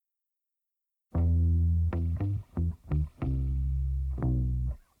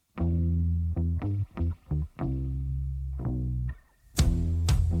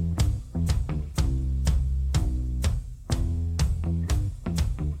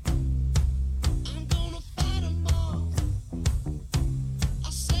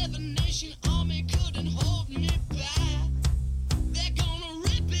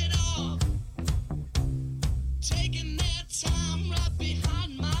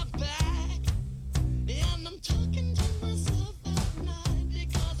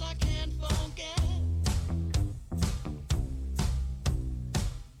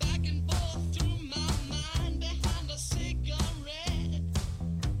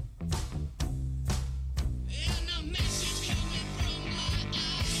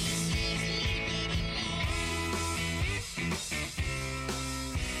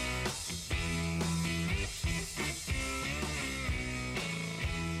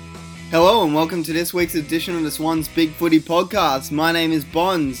Hello and welcome to this week's edition of the Swans Big Footy Podcast. My name is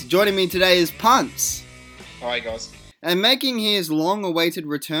Bonds. Joining me today is Punts. Hi guys. And making his long-awaited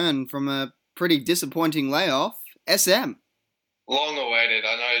return from a pretty disappointing layoff, SM. Long awaited.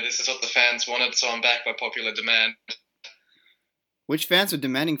 I know this is what the fans wanted, so I'm back by popular demand. Which fans were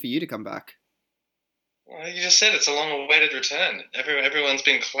demanding for you to come back? Well, you just said it's a long awaited return. Everyone's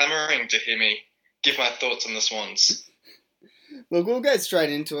been clamouring to hear me give my thoughts on the Swans. Look, we'll get straight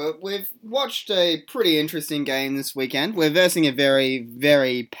into it. We've watched a pretty interesting game this weekend. We're versing a very,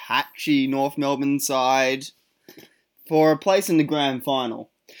 very patchy North Melbourne side for a place in the grand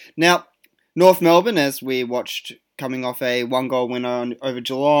final. Now, North Melbourne, as we watched coming off a one-goal winner over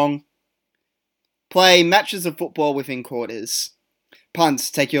Geelong, play matches of football within quarters. Punts,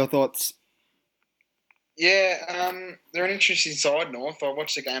 take your thoughts. Yeah, they're an interesting side, North. I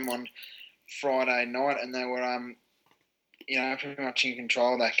watched the game on Friday night, and they were, pretty much in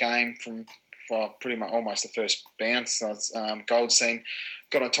control of that game for pretty much almost the first bounce. So Goldstein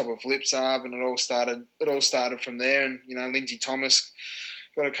got on top of Lipsarb, and it all started from there. And Lindsay Thomas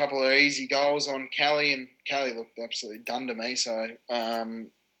got a couple of easy goals on Kelly, and Kelly looked absolutely done to me. So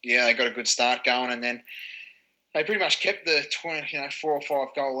they got a good start going, and then they pretty much kept the 4 or 5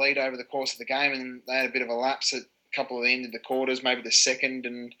 goal lead over the course of the game, and they had a bit of a lapse at a couple of the end of the quarters, maybe the second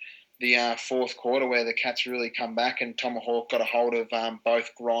and the fourth quarter, where the Cats really come back, and Tomahawk got a hold of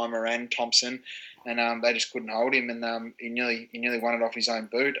both Grimer and Thompson, and they just couldn't hold him, and he nearly won it off his own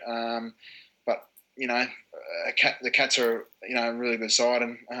boot. But the Cats are a really good side,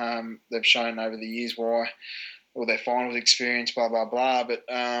 and they've shown over the years why all their finals experience, blah blah blah. But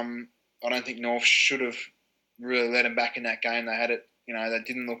I don't think North should have really let them back in that game. They had it, they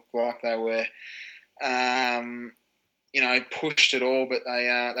didn't look like they were, pushed at all, but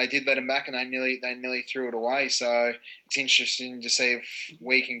they did let them back, and they nearly threw it away. So it's interesting to see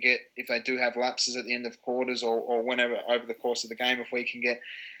if they do have lapses at the end of quarters or whenever over the course of the game, if we can get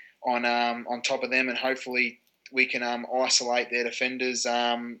on top of them, and hopefully we can isolate their defenders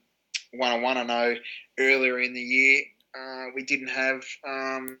one-on-one. I know earlier in the year, we didn't have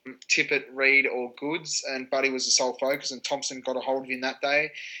Tippett, Reid or Goods, and Buddy was the sole focus, and Thompson got a hold of him that day,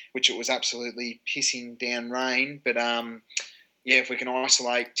 which it was absolutely pissing down rain. But if we can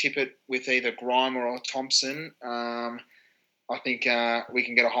isolate Tippett with either Grimer or Thompson, I think we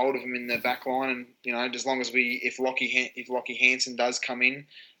can get a hold of him in the back line, and as long as if Lockie Hansen does come in,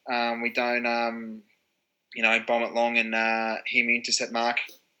 we don't bomb it long and him intercept Mark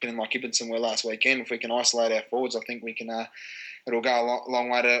and like Ibbenson were last weekend. If we can isolate our forwards, I think we can. It'll go a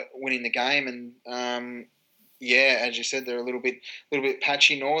long way to winning the game. And as you said, they're a little bit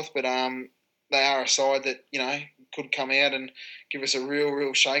patchy North, but they are a side that could come out and give us a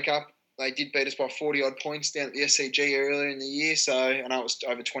real shake up. They did beat us by 40 odd points down at the SCG earlier in the year, so I know it was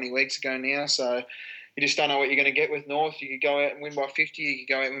over 20 weeks ago now. So you just don't know what you're going to get with North. You could go out and win by 50, you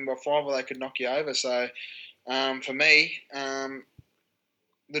could go out and win by 5, or they could knock you over. So for me,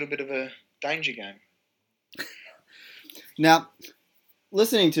 little bit of a danger game. Now,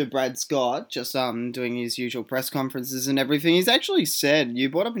 listening to Brad Scott, just doing his usual press conferences and everything, he's actually said, you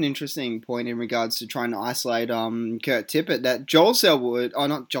brought up an interesting point in regards to trying to isolate Kurt Tippett, that Joel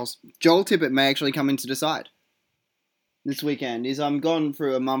Tippett may actually come into the side this weekend. He's gone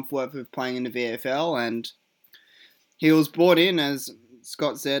through a month worth of playing in the VFL, and he was brought in, as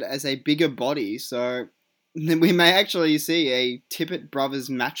Scott said, as a bigger body, so we may actually see a Tippett brothers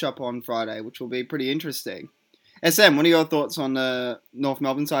matchup on Friday, which will be pretty interesting. SM, what are your thoughts on the North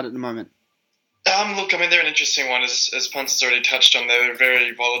Melbourne side at the moment? Look, they're an interesting one. As Punts has already touched on, they're a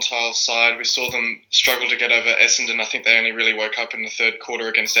very volatile side. We saw them struggle to get over Essendon. I think they only really woke up in the third quarter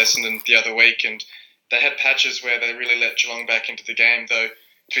against Essendon the other week, and they had patches where they really let Geelong back into the game, though,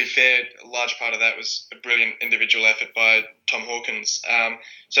 to be fair, a large part of that was a brilliant individual effort by Tom Hawkins.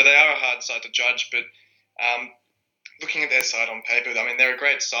 So they are a hard side to judge, but looking at their side on paper, they're a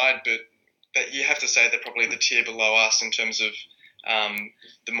great side, but you have to say they're probably the tier below us in terms of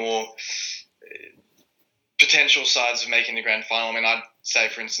the more potential sides of making the grand final. I'd say,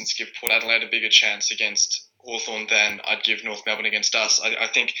 for instance, give Port Adelaide a bigger chance against Hawthorn than I'd give North Melbourne against us. I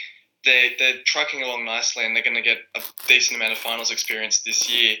think they're trucking along nicely, and they're going to get a decent amount of finals experience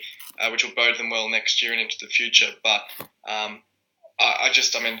this year, which will bode them well next year and into the future. But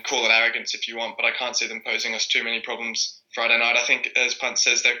call it arrogance if you want, but I can't see them posing us too many problems Friday night. I think, as Punt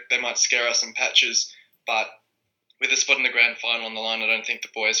says, they might scare us in patches, but with a spot in the grand final on the line, I don't think the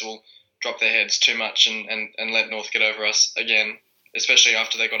boys will drop their heads too much and let North get over us again, especially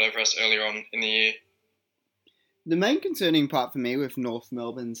after they got over us earlier on in the year. The main concerning part for me with North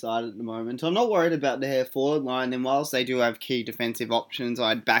Melbourne side at the moment, I'm not worried about their forward line, and whilst they do have key defensive options,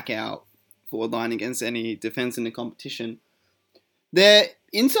 I'd back out forward line against any defence in the competition. Their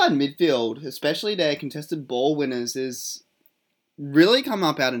inside midfield, especially their contested ball winners, is really come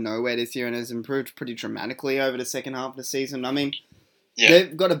up out of nowhere this year and has improved pretty dramatically over the second half of the season. I mean,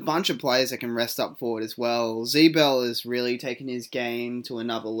 they've got a bunch of players that can rest up forward as well. Zebel has really taken his game to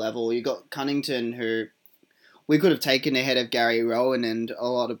another level. You got Cunnington, who we could have taken ahead of Gary Rowan, and a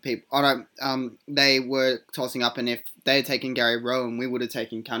lot of people, they were tossing up, and if they had taken Gary Rowan, we would have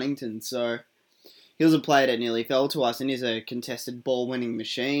taken Cunnington. So he was a player that nearly fell to us, and he's a contested ball-winning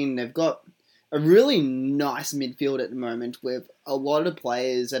machine. They've got a really nice midfield at the moment with a lot of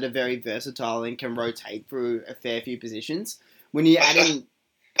players that are very versatile and can rotate through a fair few positions. When you add in...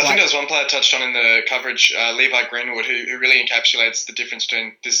 I think there was one player touched on in the coverage, Levi Greenwood, who really encapsulates the difference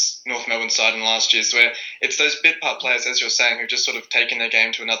between this North Melbourne side and last year's, where it's those bit part players, as you're saying, who've just sort of taken their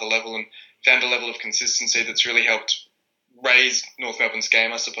game to another level and found a level of consistency that's really helped raise North Melbourne's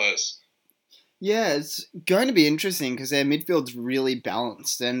game, I suppose. Yeah, it's going to be interesting because their midfield's really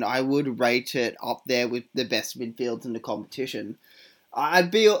balanced, and I would rate it up there with the best midfields in the competition. I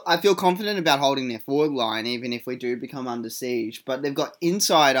feel confident about holding their forward line, even if we do become under siege. But they've got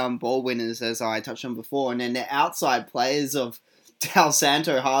inside ball winners, as I touched on before, and then their outside players of Dal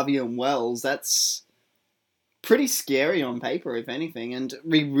Santo, Harvey, and Wells. That's pretty scary on paper, if anything. And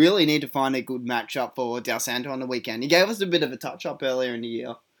we really need to find a good matchup for Dal Santo on the weekend. He gave us a bit of a touch-up earlier in the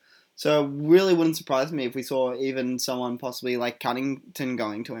year. So really wouldn't surprise me if we saw even someone possibly like Cunnington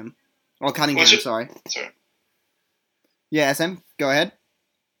going to him. Or Cunningham, sorry. Yeah, SM, go ahead.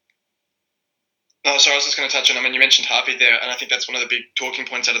 Oh, sorry, I was just going to touch on, you mentioned Harvey there, and I think that's one of the big talking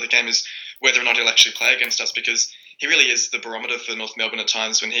points out of the game is whether or not he'll actually play against us, because he really is the barometer for North Melbourne at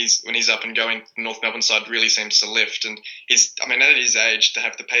times. When he's up and going, the North Melbourne side really seems to lift, and at his age, to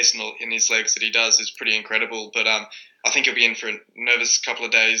have the pace in his legs that he does is pretty incredible, but I think he'll be in for a nervous couple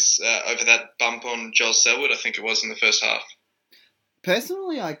of days over that bump on Joel Selwood, I think it was in the first half.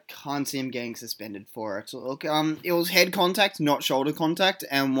 Personally, I can't see him getting suspended for it. Look, it was head contact, not shoulder contact,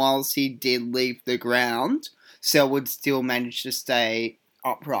 and whilst he did leave the ground, Selwood still managed to stay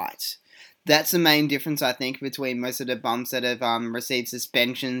upright. That's the main difference, I think, between most of the bumps that have received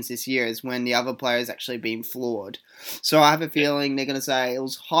suspensions this year is when the other player has actually been floored. So I have a feeling they're going to say it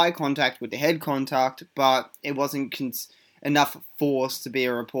was high contact with the head contact, but it wasn't enough force to be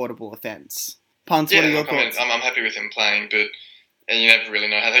a reportable offence. Punts, what are your thoughts? I'm happy with him playing, but you never really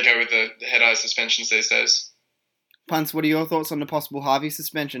know how they go with the head-eye suspensions these days. Punts, what are your thoughts on the possible Harvey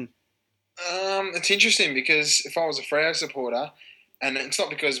suspension? It's interesting because if I was a Freo supporter, and it's not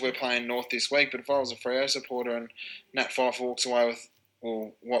because we're playing North this week, but if I was a Freo supporter and Nat Fyfe walks away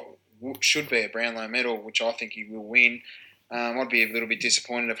with what should be a Brownlow medal, which I think he will win, I'd be a little bit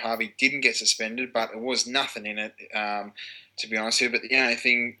disappointed if Harvey didn't get suspended, but there was nothing in it, to be honest with you. But the only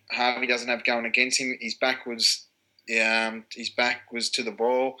thing Harvey doesn't have going against him, his back was to the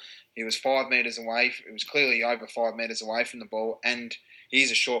ball. He was 5 metres away. It was clearly over 5 metres away from the ball, and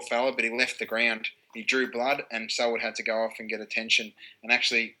he's a short fella, but he left the ground. He drew blood, and Selwood had to go off and get attention. And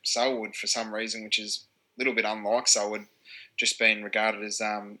actually, Selwood, for some reason, which is a little bit unlike Selwood, just being regarded as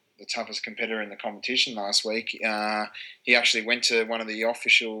the toughest competitor in the competition last week, he actually went to one of the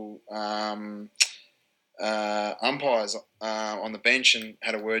official umpires on the bench and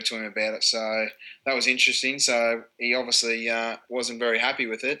had a word to him about it. So that was interesting. So he obviously wasn't very happy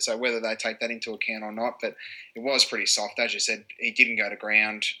with it. So whether they take that into account or not, but it was pretty soft. As you said, he didn't go to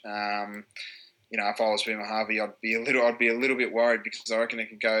ground. If I was Boomer Harvey, I'd be a little bit worried because I reckon it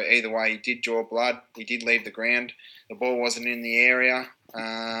could go either way. He did draw blood. He did leave the ground. The ball wasn't in the area.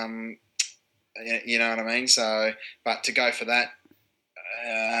 You know what I mean? So, but to go for that,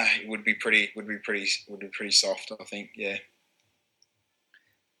 it would be pretty soft, I think. Yeah.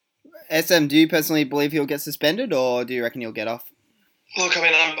 SM, do you personally believe he'll get suspended, or do you reckon he'll get off? Look,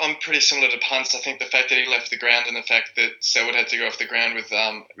 I'm pretty similar to Punts. I think the fact that he left the ground and the fact that Selwood had to go off the ground with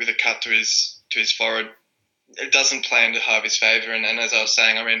a cut to his forehead, it doesn't play into Harvey's favour. And as I was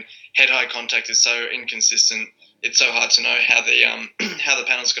saying, head-eye contact is so inconsistent. It's so hard to know how the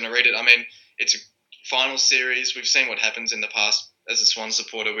panel's going to read it. It's a final series. We've seen what happens in the past as a Swan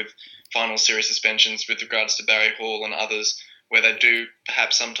supporter with final series suspensions with regards to Barry Hall and others, where they do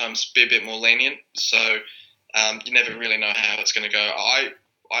perhaps sometimes be a bit more lenient. So you never really know how it's going to go.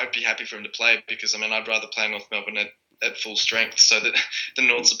 I'd be happy for him to play because, I'd rather play North Melbourne at full strength so that the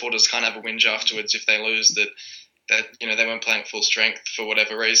North supporters can't have a whinge afterwards if they lose that they weren't playing at full strength for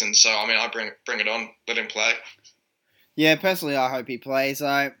whatever reason. So, I bring it on, let him play. Yeah, personally, I hope he plays.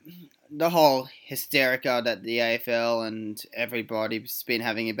 The whole hysterica that the AFL and everybody's been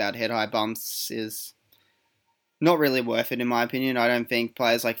having about head-high bumps is not really worth it, in my opinion. I don't think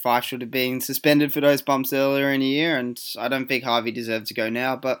players like Fife should have been suspended for those bumps earlier in the year, and I don't think Harvey deserves to go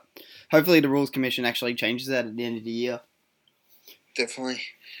now, but hopefully the Rules Commission actually changes that at the end of the year. Definitely.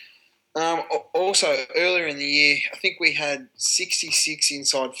 Also, earlier in the year, I think we had 66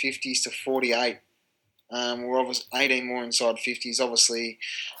 inside 50s to 48. We're obviously 18 more inside 50s. Obviously,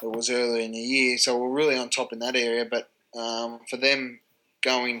 it was earlier in the year, so we're really on top in that area. But for them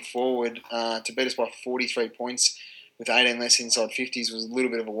going forward to beat us by 43 points with 18 less inside 50s was a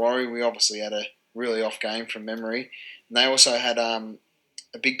little bit of a worry. We obviously had a really off game from memory. And they also had a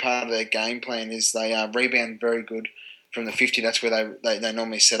big part of their game plan is they rebound very good from the 50. That's where they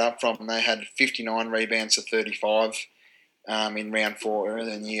normally set up from. And they had 59 rebounds to 35 in round 4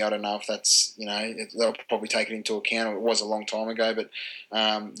 earlier in the year. I don't know if that's, they'll probably take it into account. It was a long time ago, but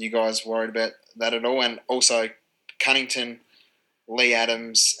you guys worried about that at all? And also Cunnington, Lee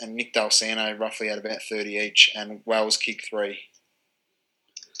Adams and Nick Dalsano roughly had about 30 each, and Wells kicked 3.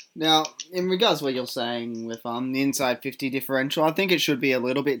 Now, in regards to what you're saying with the inside 50 differential, I think it should be a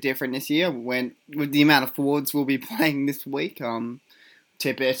little bit different this year with the amount of forwards we'll be playing this week.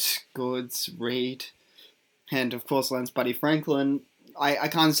 Tippett, Goods, Reid, and of course Lance Buddy Franklin. I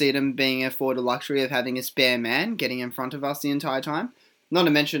can't see them being afforded the luxury of having a spare man getting in front of us the entire time. Not to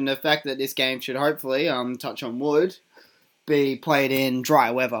mention the fact that this game should hopefully, touch on wood, be played in dry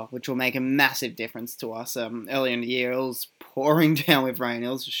weather, which will make a massive difference to us. Earlier in the year, it was pouring down with rain. It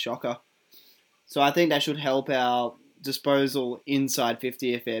was a shocker. So I think that should help our disposal inside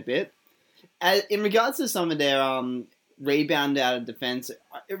 50 a fair bit. In regards to some of their rebound out of defence,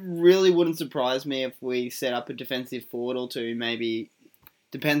 it really wouldn't surprise me if we set up a defensive forward or two. Maybe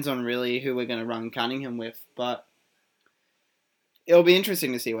depends on really who we're going to run Cunningham with, but it'll be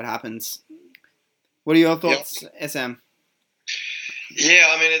interesting to see what happens. What are your thoughts, SM? Yeah,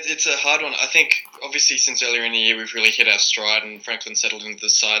 I mean, it's a hard one. I think, obviously, since earlier in the year, we've really hit our stride and Franklin settled into the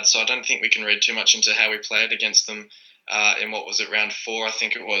side, so I don't think we can read too much into how we played against them in what was it, round 4, I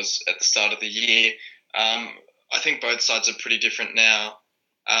think it was, at the start of the year. I think both sides are pretty different now.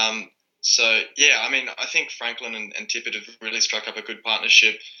 So, yeah, I mean, I think Franklin and Tippett have really struck up a good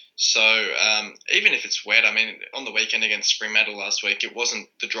partnership. So, even if it's wet, I mean, on the weekend against Fremantle last week, it wasn't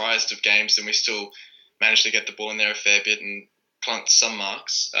the driest of games, and we still managed to get the ball in there a fair bit and clunked some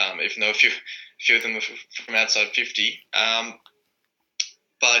marks, even though a few of them were from outside 50.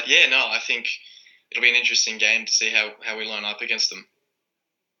 But yeah, no, I think it'll be an interesting game to see how we line up against them.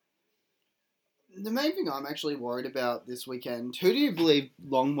 The main thing I'm actually worried about this weekend, who do you believe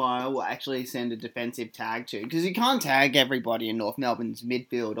Longmire will actually send a defensive tag to? Because you can't tag everybody in North Melbourne's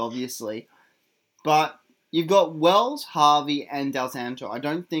midfield, obviously. But you've got Wells, Harvey, and Del Santo. I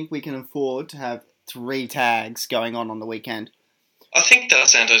don't think we can afford to have 3 tags going on the weekend. I think Del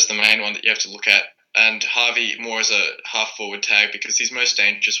Santo's the main one that you have to look at, and Harvey more as a half-forward tag because he's most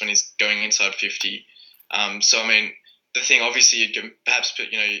dangerous when he's going inside 50. So, I mean, the thing, obviously, you can perhaps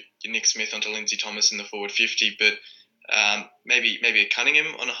put, your Nick Smith onto Lindsay Thomas in the forward 50, but maybe a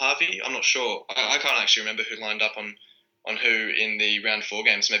Cunningham on a Harvey. I'm not sure. I can't actually remember who lined up on who in the round 4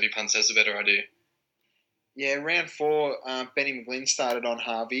 games. Maybe Punts has a better idea. Yeah, round 4, Benny McGlynn started on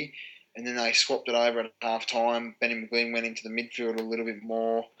Harvey, and then they swapped it over at half time. Benny McGlynn went into the midfield a little bit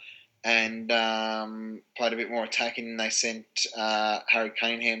more and played a bit more attacking, and they sent Harry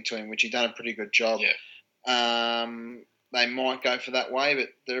Cunningham to him, which he done a pretty good job. Yeah. They might go for that way, but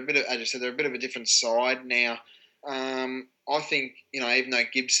they're a bit of, as I said, they're a bit of a different side now. I think, even though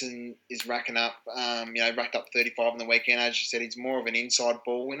Gibson is racking up, racked up 35 on the weekend, as you said, he's more of an inside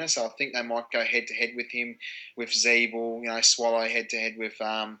ball winner. So I think they might go head to head with him, with Zeeble, Swallow head to head with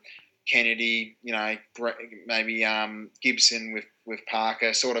Kennedy, maybe Gibson with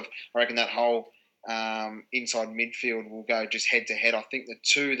Parker. Sort of, I reckon that whole inside midfield will go just head to head. I think the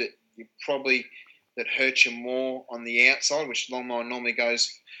two that you probably that hurt you more on the outside, which Longmire normally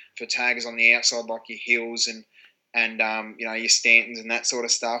goes for taggers on the outside, like your Hills and your Stantons and that sort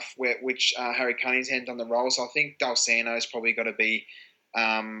of stuff, which Harry Cunningham's on the roll. So I think Dalsano's probably got to be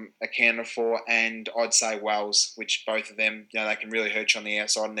accounted for, and I'd say Wells, which both of them, they can really hurt you on the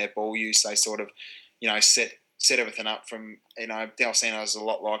outside in their ball use. They sort of, set everything up from, Dalsano's a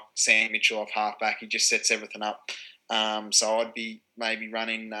lot like Sam Mitchell off halfback. He just sets everything up. So I'd be maybe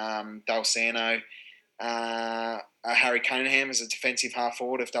running Dalsano, Harry Cunningham as a defensive half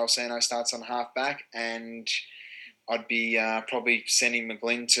forward if Dalsano starts on halfback, and I'd be probably sending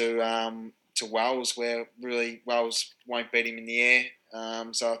McGlynn to Wells, where really Wells won't beat him in the air.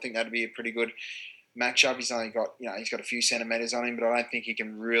 So I think that'd be a pretty good matchup. He's only got, he's got a few centimetres on him, but I don't think he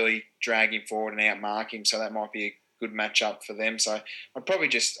can really drag him forward and outmark him. So that might be a good matchup for them. So I'd probably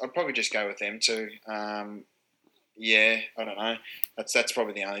just go with them too. Yeah, I don't know. That's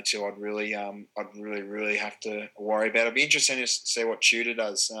probably the only two I'd really have to worry about. It'll be interesting to see what Tudor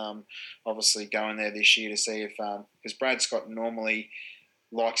does. Obviously going there this year to see if because Brad Scott normally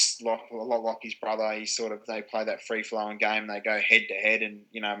likes a lot like his brother. They play that free flowing game. They go head to head,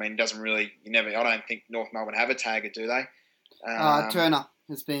 and doesn't really. I don't think North Melbourne have a tagger, do they? Turner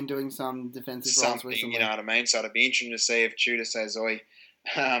has been doing some defensive roles recently. You know what I mean? So it'd be interesting to see if Tudor says, "Oi,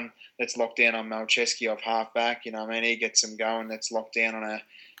 let's lock down on Malcheski off halfback." He gets them going. Let's lock down on a,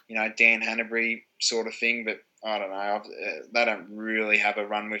 Dan Hanbury sort of thing. But I don't know. They don't really have a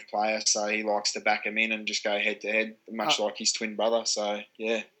run with player, so he likes to back him in and just go head to head, much like his twin brother. So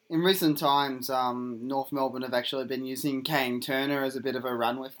yeah. In recent times, North Melbourne have actually been using Kane Turner as a bit of a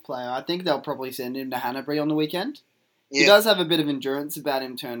run with player. I think they'll probably send him to Hanbury on the weekend. Yeah. He does have a bit of endurance about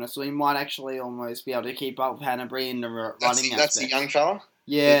him, Turner, so he might actually almost be able to keep up with Hanbury in the running aspect. That's the young fella?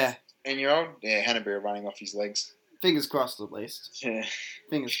 Yeah. 10-year-old? Yeah, Hanbury are running off his legs. Fingers crossed, at least. Yeah.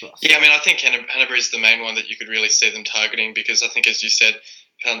 Fingers crossed. Yeah, I think Hanbury's the main one that you could really see them targeting because I think, as you said,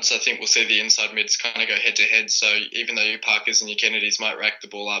 I think we'll see the inside mids kind of go head-to-head. So even though your Parkers and your Kennedys might rack the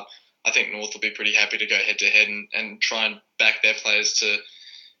ball up, I think North will be pretty happy to go head-to-head and try and back their players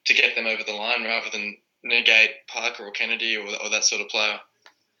to get them over the line rather than negate Parker or Kennedy or that sort of player.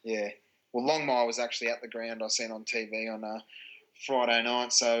 Yeah. Well, Longmire was actually at the ground I seen on TV on Friday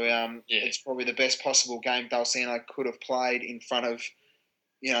night, so it's probably the best possible game Dalsino could have played in front of,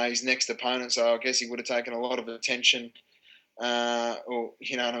 his next opponent. So I guess he would have taken a lot of attention. Or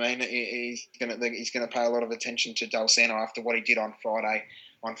you know what I mean? He's gonna pay a lot of attention to Dalsino after what he did on Friday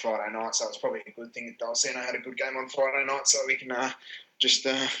night. So it's probably a good thing that Dalsino had a good game on Friday night, so we can just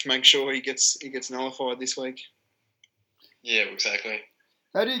make sure he gets nullified this week. Yeah, exactly.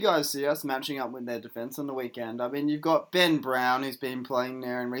 How do you guys see us matching up with their defence on the weekend? I mean, you've got Ben Brown, who's been playing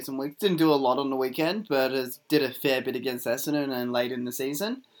there in recent weeks. Didn't do a lot on the weekend, but did a fair bit against Essendon and late in the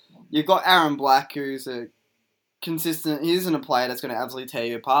season. You've got Aaron Black, who's a consistent... He isn't a player that's going to absolutely tear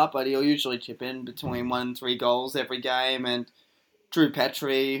you apart, but he'll usually chip in between 1 and 3 goals every game. And Drew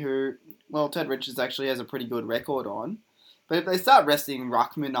Petrie, who, Ted Richards actually has a pretty good record on. But if they start resting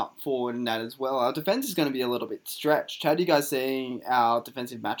Ruckman up forward and that as well, our defence is going to be a little bit stretched. How do you guys see our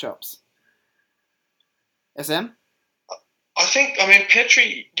defensive matchups? SM?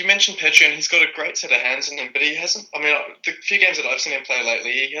 Petrie, you mentioned Petrie, and he's got a great set of hands in him, but he hasn't, the few games that I've seen him play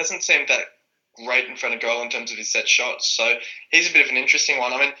lately, he hasn't seemed that great in front of goal in terms of his set shots. So he's a bit of an interesting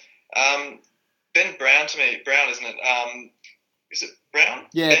one. Ben Brown, to me, Brown, isn't it? Is it Brown?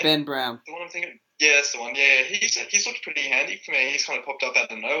 Yeah, Ben Brown. The one I'm thinking? Yeah, that's the one. Yeah, he's looked pretty handy for me. He's kind of popped up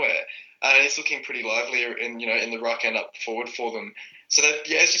out of nowhere, and he's looking pretty lively in the ruck and up forward for them. So that,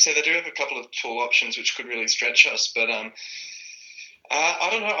 as you say, they do have a couple of tall options which could really stretch us. But I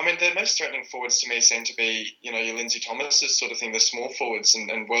don't know. The most threatening forwards to me seem to be your Lindsay Thomas's sort of thing, the small forwards,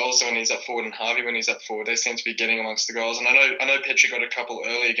 and Wells when he's up forward and Harvey when he's up forward. They seem to be getting amongst the goals. And I know Petrie got a couple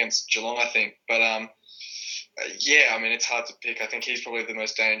early against Geelong, I think, but it's hard to pick. I think he's probably the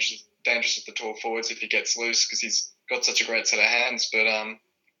most dangerous of the tall forwards if he gets loose because he's got such a great set of hands. But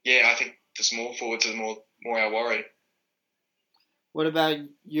I think the small forwards are more our worry. What about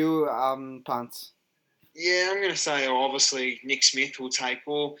you, Punts? Yeah, I'm going to say obviously Nick Smith will take.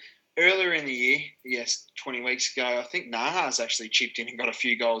 Well, earlier in the year, 20 weeks ago, I think Nahas actually chipped in and got a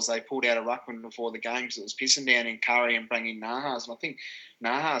few goals. They pulled out a ruckman before the game because it was pissing down in Curry and bringing Nahas. And I think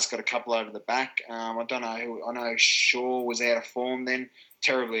Nahas got a couple over the back. I don't know who. I know Shaw was out of form then,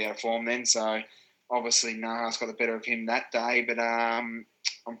 terribly out of form then. So obviously Nahas got the better of him that day. But I'm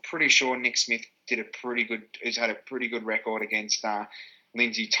pretty sure Nick Smith has had a pretty good record against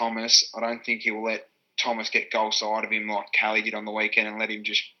Lindsay Thomas. I don't think he will let Thomas get goal side of him like Kelly did on the weekend and let him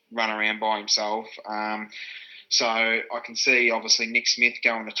just run around by himself. So I can see obviously Nick Smith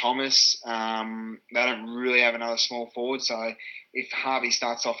going to Thomas. They don't really have another small forward, so if Harvey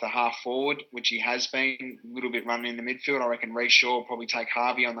starts off the half forward, which he has been a little bit running in the midfield, I reckon Reece Shaw will probably take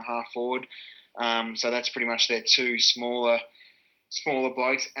Harvey on the half forward. So that's pretty much their two smaller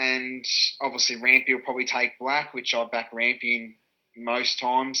blokes, and obviously Rampy will probably take Black, which I back Rampy in most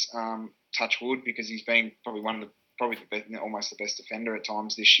times. Touch wood, because he's been probably almost the best defender at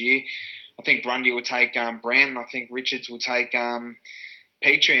times this year. I think Grundy will take Brown, and I think Richards will take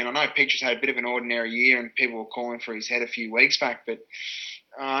Petrie. And I know Petrie's had a bit of an ordinary year, and people were calling for his head a few weeks back. But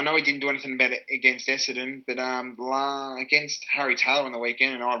I know he didn't do anything about it against Essendon, but against Harry Taylor on the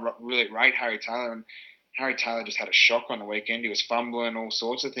weekend, and I really rate Harry Taylor. And Harry Taylor just had a shock on the weekend. He was fumbling, all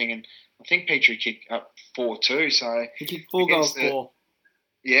sorts of things, and I think Petrie kicked up 4-2. So he kicked 4 goals, 4.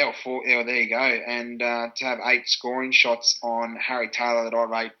 Yeah, or 4. Yeah, well, there you go. And to have 8 scoring shots on Harry Taylor that I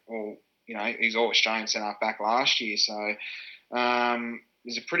rate, well, he's all Australian centre back last year. So it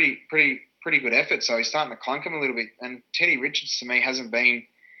was a pretty good effort. So he's starting to clunk him a little bit. And Teddy Richards to me hasn't been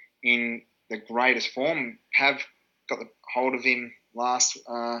in the greatest form. Have got the hold of him last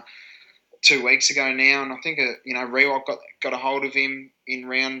 2 weeks ago now, and I think Rewalt got a hold of him in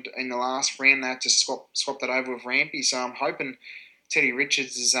the last round. They had to swap that over with Rampy. So I'm hoping Teddy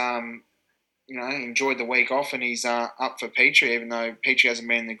Richards has enjoyed the week off and he's up for Petrie, even though Petrie hasn't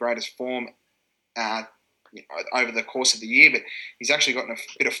been in the greatest form over the course of the year, but he's actually gotten a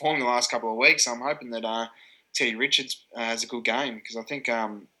bit of form the last couple of weeks. So I'm hoping that Teddy Richards has a good game, because I think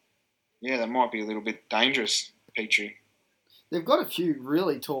that might be a little bit dangerous, Petrie. They've got a few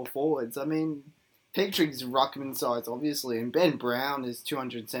really tall forwards. I mean, Petrie's ruckman size, obviously, and Ben Brown is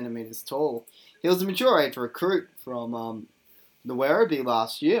 200 centimetres tall. He was a mature age recruit from the Werribee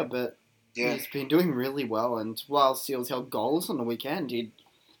last year, but he's been doing really well. And while Seals held goals on the weekend, he'd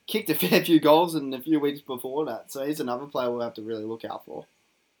kicked a fair few goals in a few weeks before that. So he's another player we'll have to really look out for.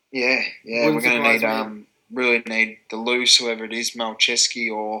 Yeah. We're going to really need the loose, whoever it is,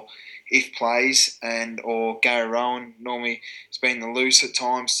 Malcheski or if plays, or Gary Rowan. Normally it's been the loose at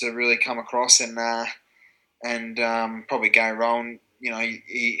times to really come across, and probably Gary Rowan,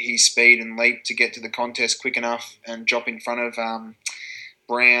 his speed and leap to get to the contest quick enough and drop in front of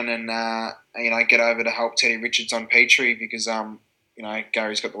Brown and get over to help Teddy Richards on Petrie, because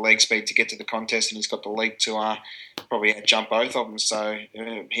Gary's got the leg speed to get to the contest and he's got the leap to probably jump both of them. So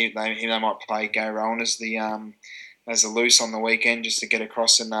they might play Gary Rowan as the loose on the weekend, just to get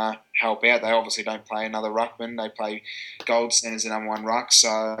across and help out. They obviously don't play another ruckman. They play Goldstein as the number 1 ruck,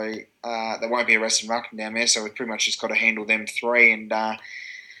 so there won't be a resting ruckman down there. So we've pretty much just got to handle them 3. And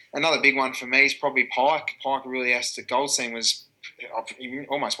another big one for me is probably Pike. Pike really has to. Goldstein he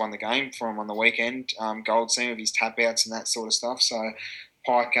almost won the game for him on the weekend. Goldstein with his tap outs and that sort of stuff. So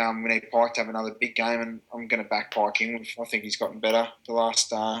Pike, we need Pike to have another big game, and I'm going to back Pike in. I think he's gotten better over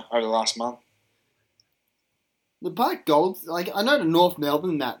the last month. The Pike Gold, I know the North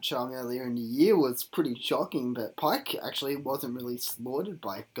Melbourne match earlier in the year was pretty shocking, but Pike actually wasn't really slaughtered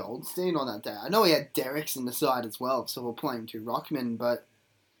by Goldstein on that day. I know he had Derricks in the side as well, so we're playing 2 ruckmen, but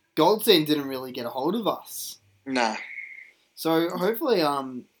Goldstein didn't really get a hold of us. Nah. So hopefully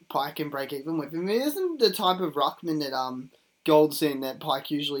Pike can break even with him. He isn't the type of ruckman that Goldstein that Pike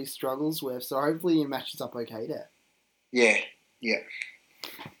usually struggles with, so hopefully he matches up okay there. Yeah.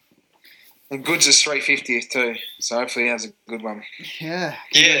 And Goods is 350th too, so hopefully he has a good one. Yeah.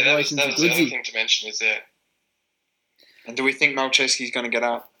 That was the other thing to mention is that. And do we think Malcheski's going to get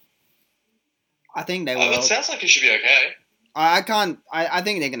up? I think they will. It sounds like he should be okay. I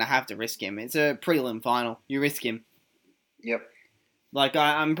think they're going to have to risk him. It's a prelim final. You risk him. Yep.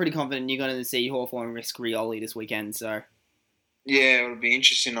 I'm pretty confident you're going to see Hawthorn risk Rioli this weekend, so. Yeah, it'll be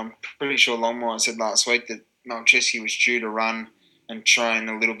interesting. I'm pretty sure Longmire said last week that Malcheski was due to run and train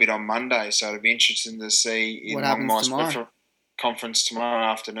a little bit on Monday, so it'll be interesting to see in Longmire's conference tomorrow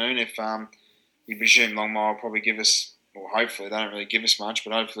afternoon if you presume Longmire will probably give us, or hopefully they don't really give us much,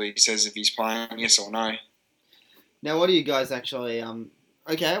 but hopefully he says if he's playing, yes or no. Now, what do you guys actually...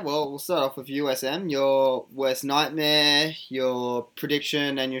 Okay, well, we'll start off with USM. Your worst nightmare, your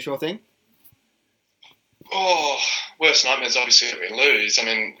prediction, and your sure thing? Oh, worst nightmare is obviously that we lose. I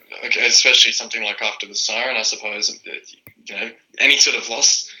mean, especially something like after the siren, I suppose. Any sort of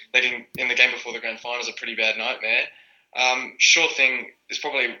loss in the game before the grand final is a pretty bad nightmare. Sure thing is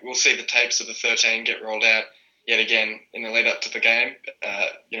probably we'll see the tapes of the 13 get rolled out yet again in the lead up to the game.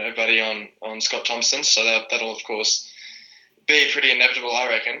 Buddy on Scott Thompson, so that'll of course be pretty inevitable, I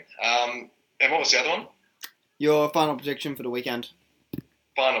reckon. And what was the other one? Your final prediction for the weekend.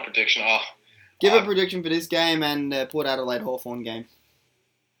 Final prediction. Give a prediction for this game and Port Adelaide Hawthorn game.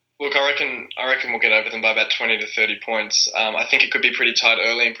 Look, I reckon we'll get over them by about 20 to 30 points. I think it could be pretty tight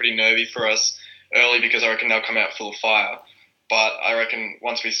early and pretty nervy for us early because I reckon they'll come out full of fire. But I reckon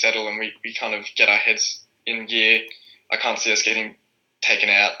once we settle and we kind of get our heads in gear, I can't see us getting taken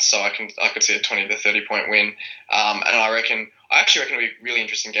out. So I could see a 20 to 30 point win. And I actually reckon it'll be a really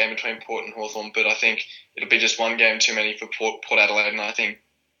interesting game between Port and Hawthorn. But I think it'll be just one game too many for Port Adelaide, and I think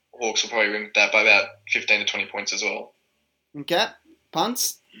Hawks will probably win that by about 15 to 20 points as well. Okay,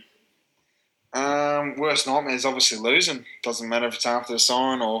 punts. Worst nightmare is obviously losing. Doesn't matter if it's after the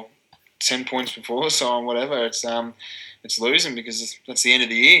sign or 10 points before the sign, whatever. It's losing because that's the end of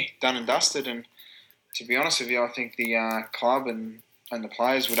the year, done and dusted. And to be honest with you, I think the club and the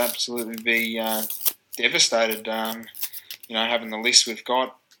players would absolutely be devastated. Having the list we've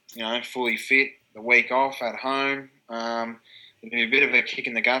got, fully fit, the week off at home. It'd be a bit of a kick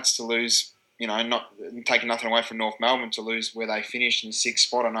in the guts to lose. Not taking nothing away from North Melbourne, to lose where they finished in sixth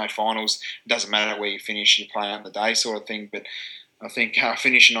spot. I know finals, it doesn't matter where you finish, you play out the day sort of thing. But I think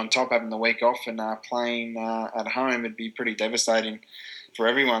finishing on top, having the week off, and playing at home, would be pretty devastating for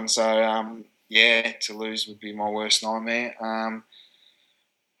everyone. So to lose would be my worst nightmare.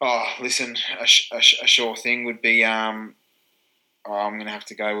 A sure thing would be. I'm going to have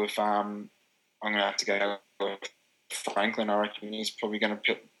to go with. Franklin. I reckon he's probably going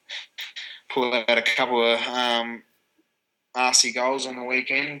to pull out a couple of RC goals on the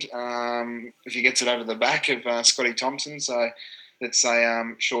weekend if he gets it over the back of Scotty Thompson. So that's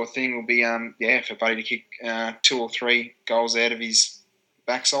a sure thing. Will be for Buddy to kick 2 or 3 goals out of his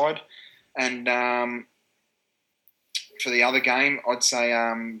backside. And for the other game, I'd say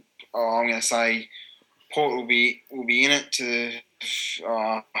I'm going to say Port will be in it to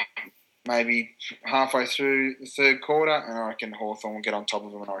maybe halfway through the third quarter, and I reckon Hawthorn will get on top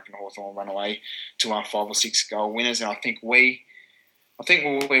of them, and I reckon Hawthorn will run away to our 5 or 6 goal winners, and I think we'll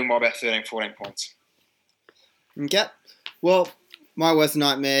win by about 13, 14 points. Okay. Well, my worst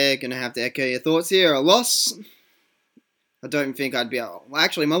nightmare, going to have to echo your thoughts here, a loss. I don't think I'd be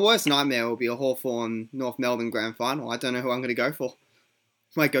actually, my worst nightmare will be a Hawthorn North Melbourne Grand Final. I don't know who I'm going to go for.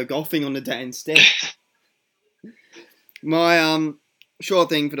 Might go golfing on the day instead. My sure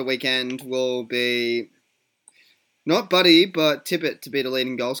thing for the weekend will be not Buddy, but Tippett to be the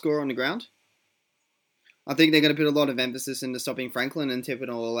leading goal scorer on the ground. I think they're going to put a lot of emphasis into stopping Franklin, and Tippett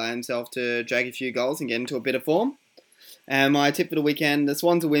will allow himself to drag a few goals and get into a bit of form. And my tip for the weekend, the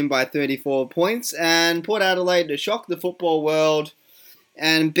Swans will win by 34 points, and Port Adelaide to shock the football world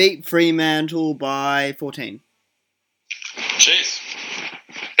and beat Fremantle by 14. Jeez.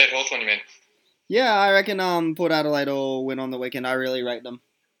 Bet Hawthorn, you mean? Yeah, I reckon Port Adelaide will win on the weekend. I really rate them.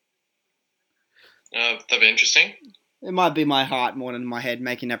 That'd be interesting. It might be my heart more than my head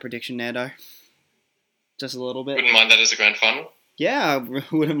making that prediction there, though. Just a little bit. Wouldn't mind that as a grand final? Yeah,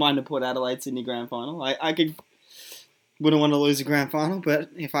 I wouldn't mind a Port Adelaide Sydney grand final. Wouldn't want to lose a grand final, but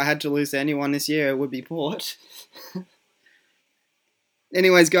if I had to lose to anyone this year, it would be Port.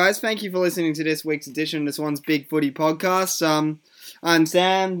 Anyways, guys, thank you for listening to this week's edition of the Swans Big Footy Podcast. I'm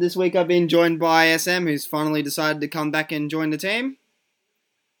Sam. This week I've been joined by SM, who's finally decided to come back and join the team.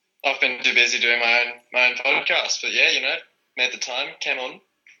 I've been too busy doing my own podcast, but made the time, came on,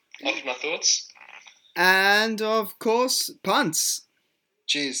 offered my thoughts. And, of course, Punts.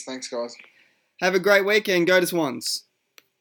 Cheers. Thanks, guys. Have a great week and go to Swans.